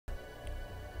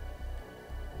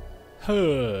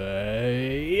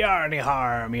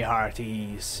Yarrdeharr, me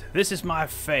hearties. This is my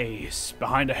face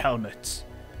behind a helmet,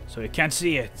 so you can't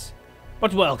see it.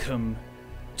 But welcome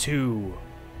to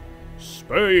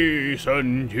Space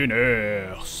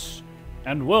Engineers,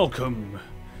 and welcome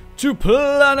to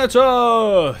Planet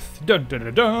Earth. Dun, dun,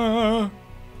 dun, dun.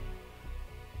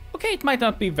 Okay, it might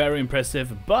not be very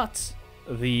impressive, but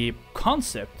the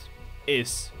concept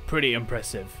is pretty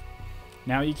impressive.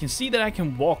 Now you can see that I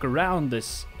can walk around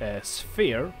this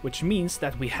sphere, which means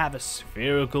that we have a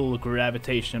spherical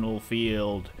gravitational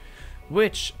field,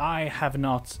 which I have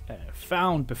not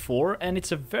found before, and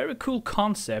it's a very cool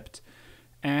concept,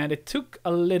 and it took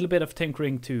a little bit of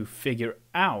tinkering to figure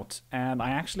out, and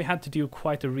I actually had to do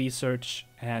quite a research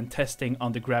and testing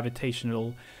on the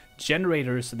gravitational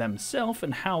generators themselves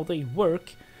and how they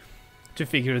work to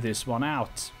figure this one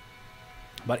out.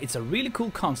 But it's a really cool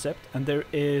concept, and there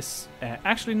is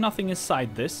actually nothing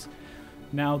inside this.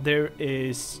 Now there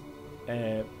is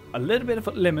a little bit of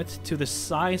a limit to the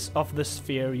size of the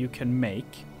sphere you can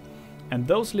make, and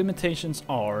those limitations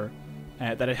are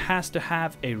that it has to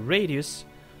have a radius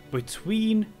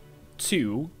between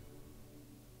 2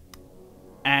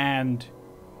 and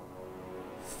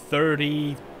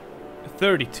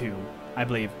 32, I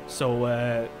believe.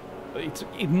 So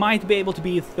it might be able to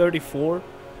be 34.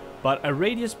 But a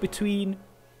radius between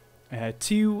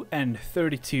 2 and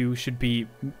 32 should be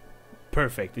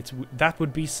perfect. That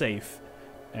would be safe.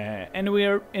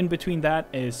 Anywhere in between that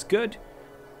is good,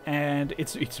 and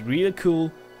it's really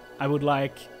cool. I would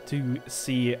like to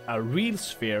see a real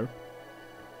sphere.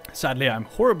 Sadly, I'm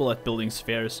horrible at building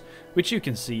spheres, which you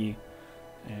can see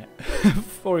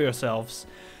for yourselves.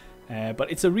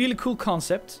 But it's a really cool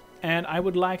concept, and I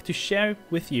would like to share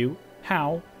with you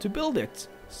how to build it.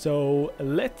 So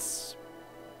let's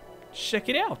check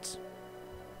it out.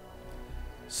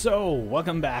 So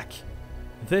welcome back.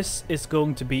 This is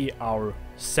going to be our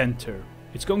center.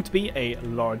 It's going to be a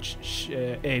large,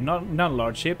 not a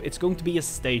large ship. It's going to be a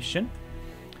station,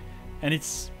 and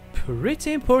it's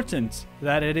pretty important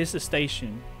that it is a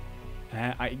station.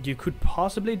 You could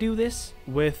possibly do this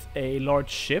with a large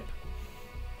ship.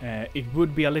 It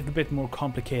would be a little bit more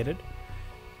complicated.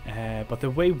 But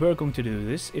the way we're going to do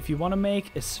this, if you want to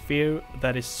make a sphere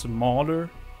that is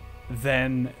smaller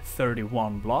than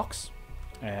 31 blocks,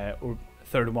 or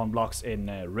 31 blocks in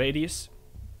radius,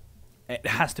 it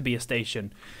has to be a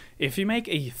station. If you make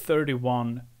a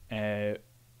 31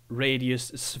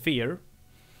 radius sphere,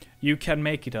 you can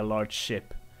make it a large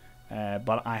ship.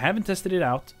 But I haven't tested it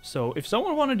out, so if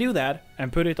someone want to do that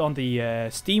and put it on the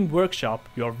Steam workshop,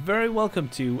 you're very welcome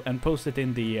to, and post it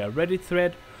in the Reddit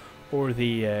thread or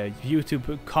the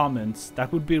YouTube comments.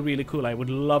 That would be really cool. I would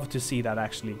love to see that,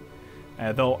 actually.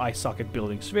 Though I suck at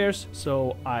building spheres,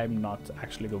 so I'm not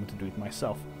actually going to do it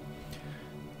myself.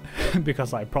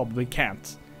 Because I probably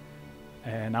can't.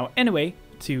 Now, anyway,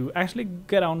 to actually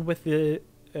get on with the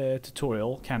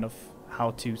tutorial, kind of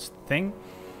how-to thing,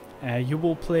 you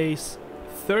will place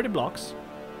 30 blocks,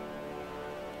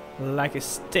 like a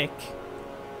stick,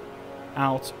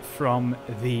 out from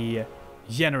the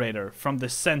generator, from the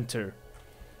center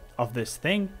of this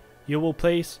thing. You will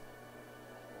place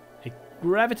a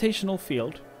gravitational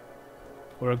field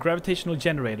or a gravitational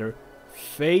generator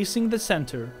facing the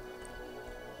center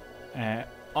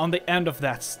on the end of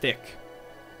that stick.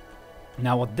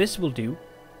 Now what this will do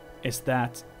is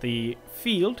that the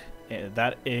field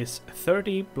that is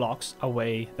 30 blocks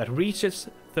away, that reaches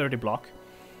 30 block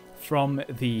from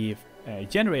the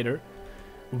generator,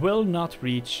 will not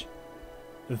reach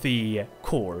the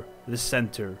core, the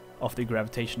center of the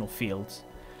gravitational fields.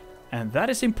 And that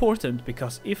is important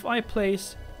because if I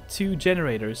place two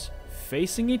generators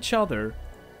facing each other,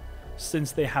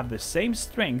 since they have the same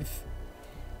strength,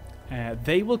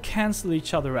 they will cancel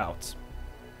each other out.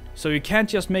 So you can't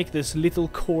just make this little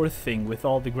core thing with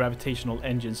all the gravitational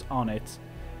engines on it,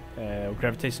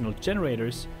 gravitational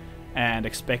generators, and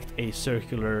expect a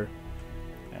circular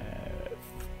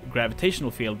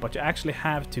gravitational field, but you actually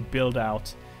have to build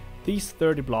out these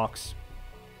 30 blocks,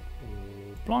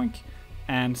 blonk,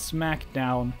 and smack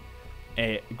down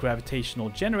a gravitational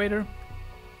generator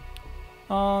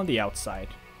on the outside.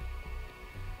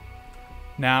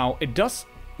 Now it does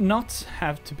not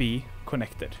have to be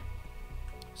connected,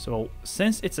 so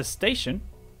since it's a station,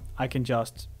 I can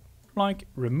just blonk,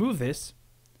 remove this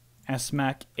and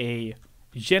smack a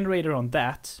generator on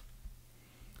that.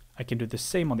 I can do the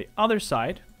same on the other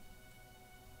side.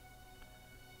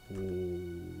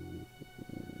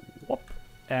 Whoop,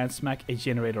 and smack a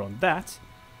generator on that,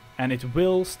 and it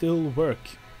will still work,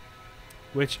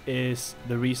 which is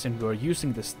the reason we're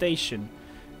using the station,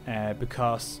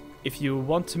 because if you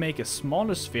want to make a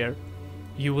smaller sphere,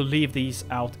 you will leave these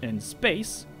out in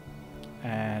space.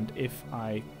 And if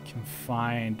I can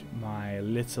find my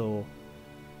little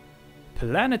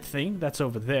planet thing that's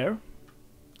over there.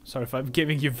 Sorry if I'm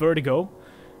giving you vertigo.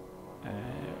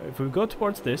 If we go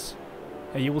towards this,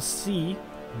 you will see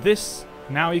this.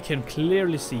 Now you can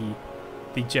clearly see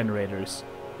the generators.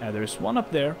 There's one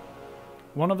up there,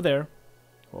 one over there,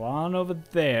 one over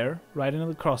there, right in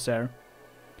the crosshair,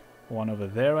 one over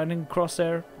there, right in the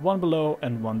crosshair, one below,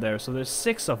 and one there. So there's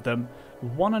 6 of them,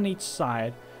 one on each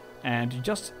side, and you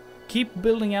just keep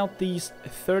building out these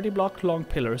 30 block long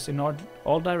pillars in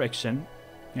all direction.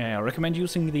 I recommend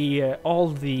using the all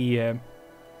the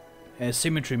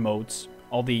symmetry modes,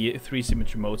 all the 3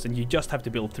 symmetry modes, and you just have to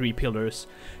build 3 pillars,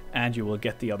 and you will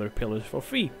get the other pillars for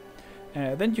free.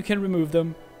 Then you can remove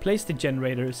them, place the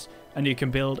generators, and you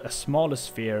can build a smaller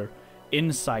sphere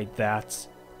inside that.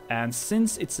 And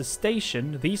since it's a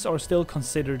station, these are still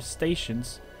considered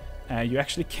stations. You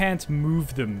actually can't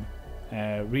move them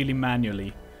really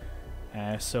manually.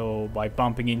 So by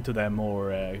bumping into them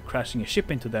or crashing a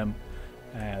ship into them,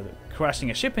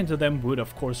 would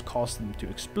of course cause them to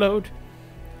explode.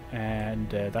 And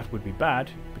that would be bad,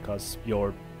 because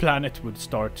your planet would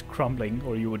start crumbling,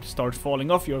 or you would start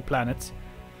falling off your planet.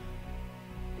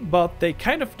 But they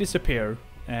kind of disappear.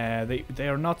 They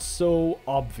are not so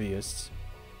obvious.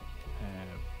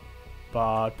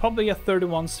 But probably a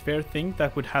 31 sphere thing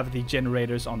that would have the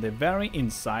generators on the very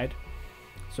inside.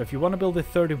 So if you want to build a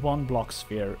 31 block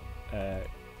sphere,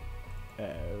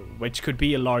 which could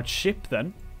be a large ship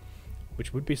then,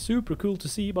 which would be super cool to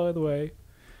see, by the way.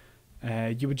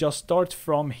 You would just start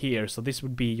from here, so this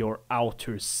would be your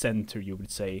outer center, you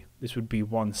would say. This would be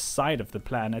one side of the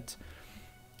planet.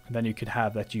 And then you could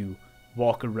have that you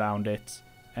walk around it,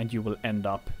 and you will end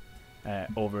up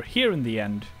over here in the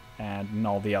end, and in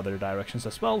all the other directions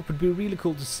as well. It would be really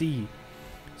cool to see.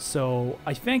 So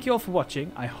I thank you all for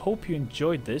watching. I hope you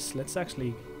enjoyed this. Let's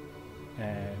actually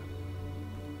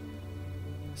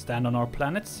stand on our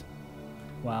planets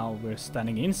while we're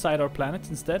standing inside our planet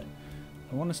instead.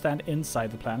 I want to stand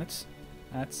inside the planets.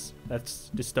 That's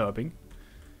disturbing.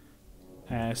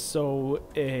 So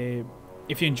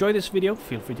if you enjoyed this video,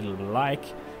 feel free to leave a like.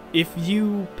 If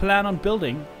you plan on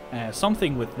building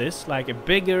something with this, like a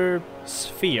bigger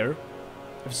sphere,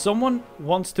 if someone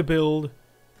wants to build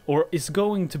or is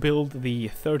going to build the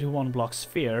 31 block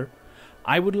sphere,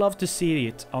 I would love to see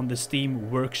it on the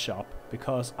Steam workshop,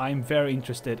 because I'm very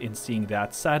interested in seeing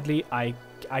that. Sadly, I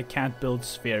can't build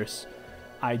spheres.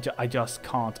 I just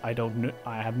can't. I don't know.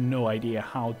 I have no idea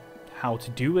how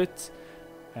to do it,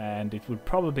 and it would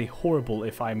probably be horrible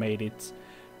if I made it.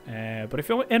 But if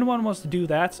anyone wants to do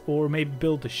that, or maybe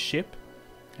build a ship,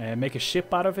 make a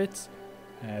ship out of it,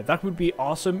 that would be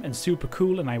awesome and super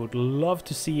cool, and I would love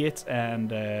to see it.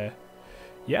 And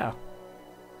yeah,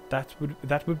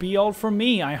 that would be all from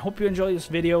me. I hope you enjoyed this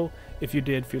video. If you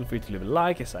did, feel free to leave a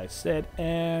like, as I said,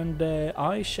 and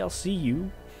I shall see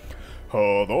you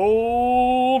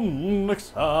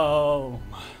next time.